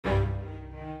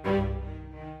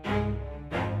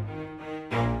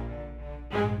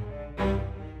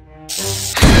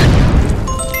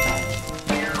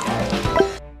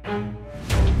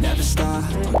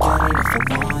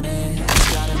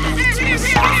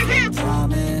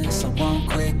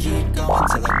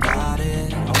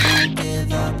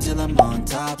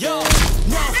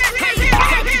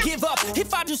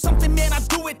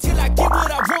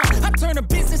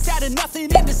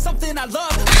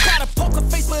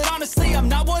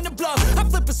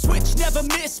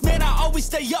never miss, man, I always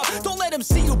stay up. Don't let them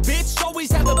see you, bitch,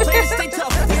 always have a plan to stay tough.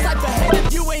 This life ahead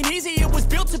of you ain't easy, it was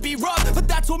built to be rough. But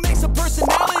that's what makes a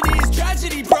personality, is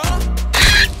tragedy, bruh.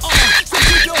 So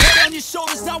keep your head on your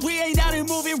shoulders. Now we ain't out here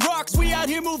moving rocks, we out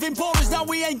here moving boulders. Now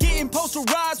we ain't getting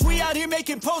posterized, we out here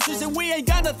making posters. And we ain't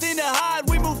got nothing to hide,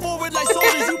 we move forward like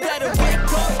soldiers. You better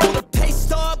wake up, pull the pay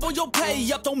stub or you'll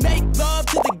pay up. Don't make love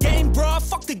to the game, bruh,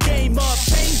 fuck the game up.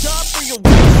 Change up for your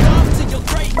wake up to your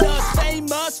greatness.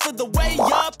 Famous for the way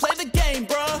up, play the game,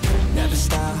 bruh. Never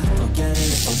stop, I'll get it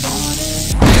if I want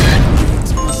it. I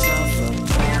to myself a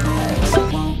promise. I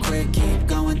won't quit, keep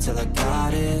going till I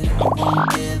got it. I won't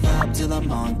give up till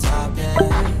I'm on top,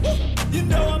 yeah. You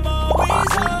know I'm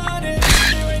always on it,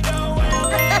 there ain't no way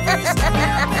I'll ever stop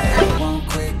it. I won't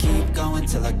quit, keep going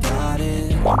till I got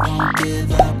it. I won't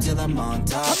give up till I'm on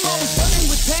top, I'm always yeah. running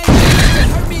with pain, it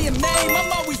hurt me and maim.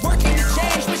 I'm always working to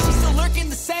change, but she's still lurking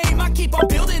the same. I keep on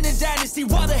building a dynasty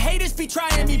while the haters be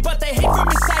trying me, but they hate from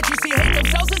inside. You see, hate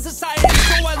themselves in society,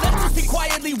 so I let them speak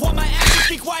quietly while my actions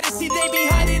speak wider. See, they be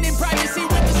hiding in privacy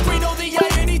with the screen. Oh, the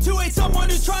irony to hate someone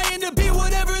who's trying to be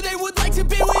whatever they would like to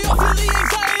be. We all feel the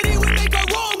anxiety, we make our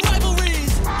own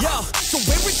rivalries. Yo, so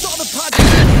where is all the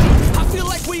positivity? I feel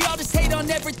like we all just hate on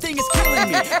everything, it's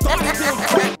killing me. Thoughts feel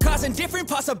quick, causing different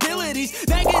possibilities.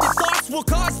 Negative thoughts will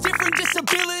cause different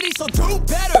disabilities. So do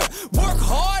better, work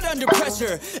hard under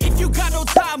pressure. If you got no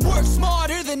time, work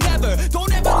smarter than ever.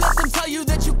 Don't ever let them tell you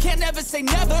that you can't ever say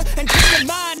never. And keep your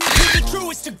mind into the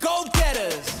truest to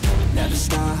go-getters. Never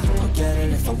stop, I'll get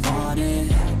it if I want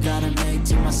it. Gotta make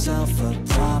to myself a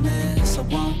promise. I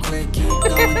won't quit, keep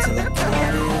going till I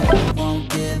got it. I won't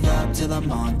give up till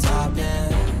I'm on top, yeah.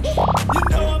 You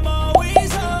know I'm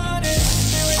always on it,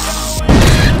 there ain't no way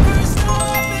I'll ever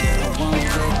stop it. I won't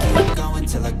quit, keep going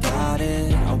till I got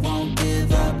it. I won't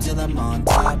give up till I'm on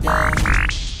top, yeah.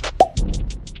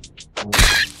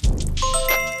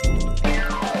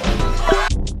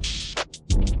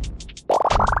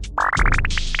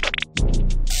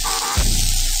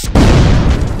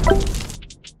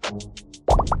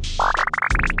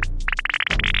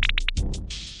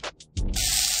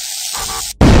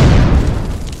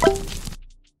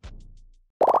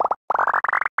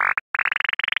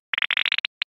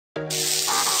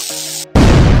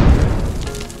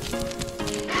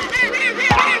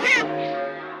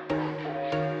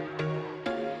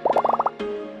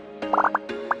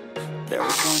 There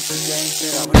was once a day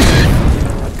that I would do for you.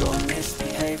 I'd go and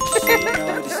misbehave just so you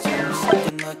noticed you.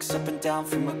 Sneaking looks up and down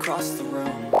from across the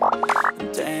room.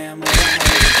 And damn, what the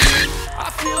hell is you? I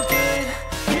feel good,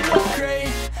 you look great,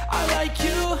 I like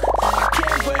you, I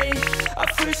can't wait. A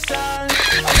first time,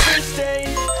 a first date,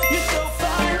 you're so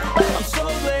fine, I'm so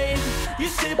late. You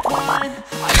sip wine,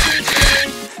 I drink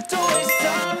straight. Don't waste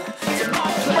time to my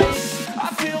place. I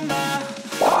feel my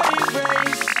heart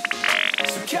erase.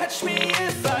 So catch me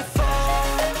if I fall.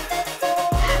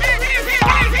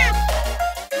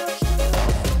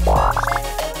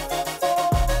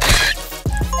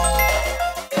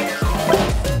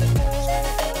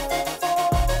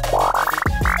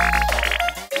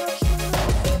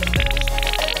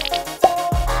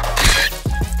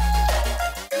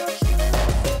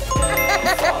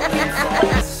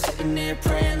 Sitting here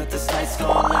praying that this night's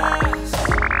gonna last.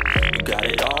 You got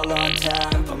it all on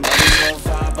tap, I'm ready your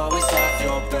vibe, always have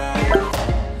your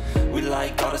back. We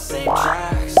like all the same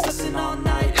tracks, listen all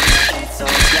night, it's all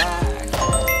black.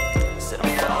 Said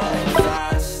I'm falling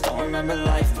fast, don't remember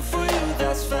life before you,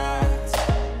 that's facts.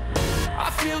 I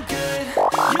feel good,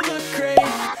 you look great,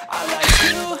 I like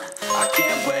you, I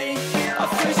can't wait. A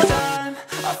first time,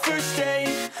 a first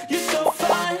date, you're so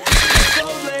fine, I'm so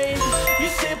late. You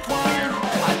sip wine,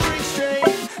 I drink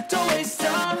straight. Don't waste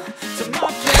time to my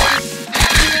place. I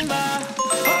feel my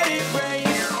heart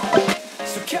erase.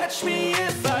 So catch me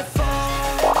if I fall.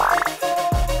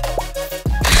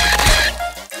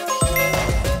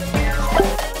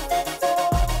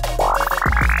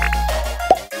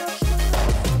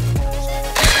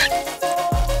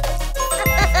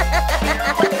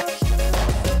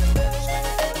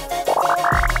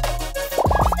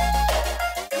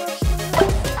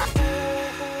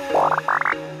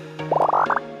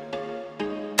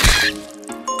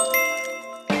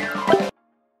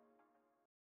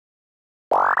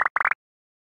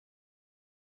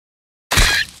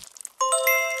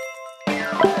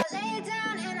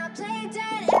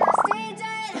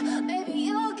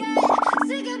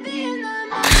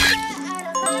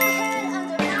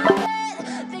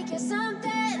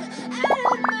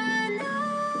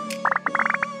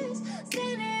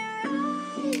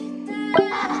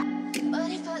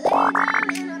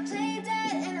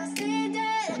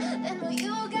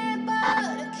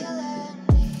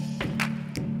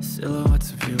 Silhouettes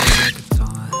of you are like a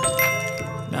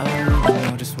taunt. Never really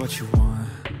know just what you want.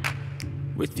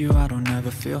 With you I don't ever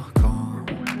feel calm.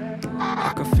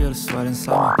 I can feel the sweat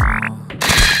inside my palm.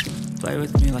 Play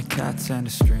with me like cats and a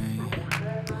string.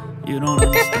 You don't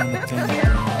understand the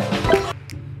pain.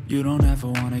 You don't ever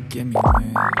wanna give me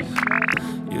wings.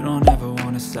 You don't ever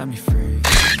wanna set me free.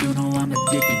 You know I'm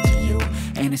addicted to you,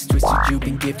 and it's twisted you've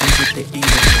been gifted with the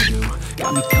evil you.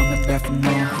 Got me coming back for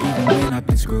more, even when I've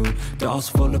been screwed. Dolls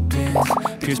full of pins,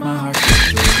 pierce my heart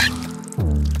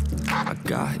through. I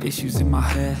got issues in my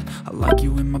head, I like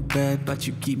you in my bed, but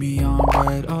you keep me on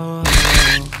red. Oh,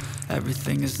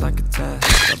 everything is like a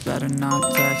test. I better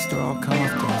not text or I'll come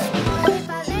off desperate. If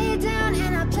I lay down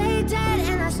and I play dead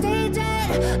and I stay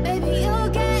dead, baby you'll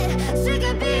get sick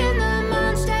of being the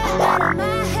monster out of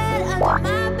my head,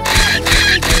 under my bed,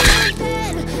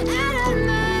 something out of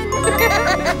my nose.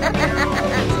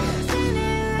 Seen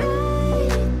it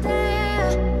right there.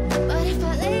 But if I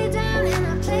lay down and I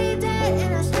play dead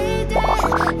and I stay dead,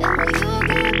 then you'll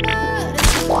get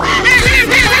bored.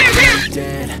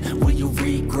 Dead, will you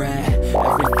regret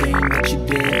everything that you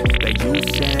did, that you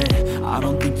said? I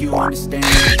don't think you understand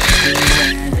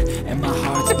feeling, and my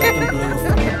heart's black and blue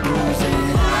from the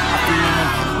bruising. I feel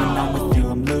like when I'm with you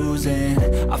I'm losing.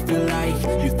 I feel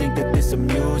like you think that this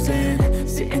amusing,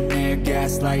 sitting there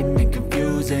gaslighting and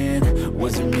confusing.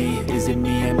 Was it me? Is it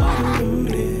me? Am I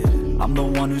deluded? I'm the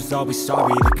one who's always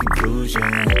sorry, the conclusion,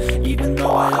 even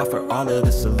though I offer all of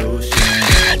the solutions.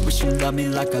 I wish you loved me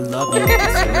like I love you,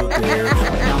 it's stupid.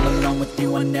 When I'm alone with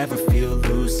you I never feel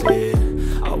lucid.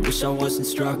 I wish I wasn't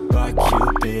struck by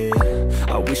Cupid.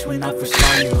 I wish when I first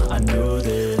saw you I knew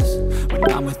this.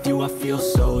 When I'm with you I feel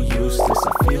so useless.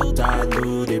 I feel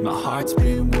diluted, my heart's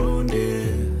been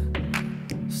wounded.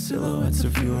 Silhouettes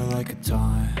of you are like a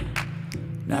taunt.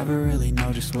 Never really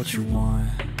know just what you want.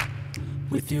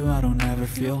 With you I don't ever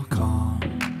feel calm.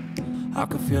 I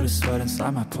can feel the sweat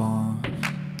inside my palm.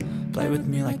 Play with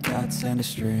me like cats and a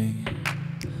string.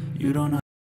 You don't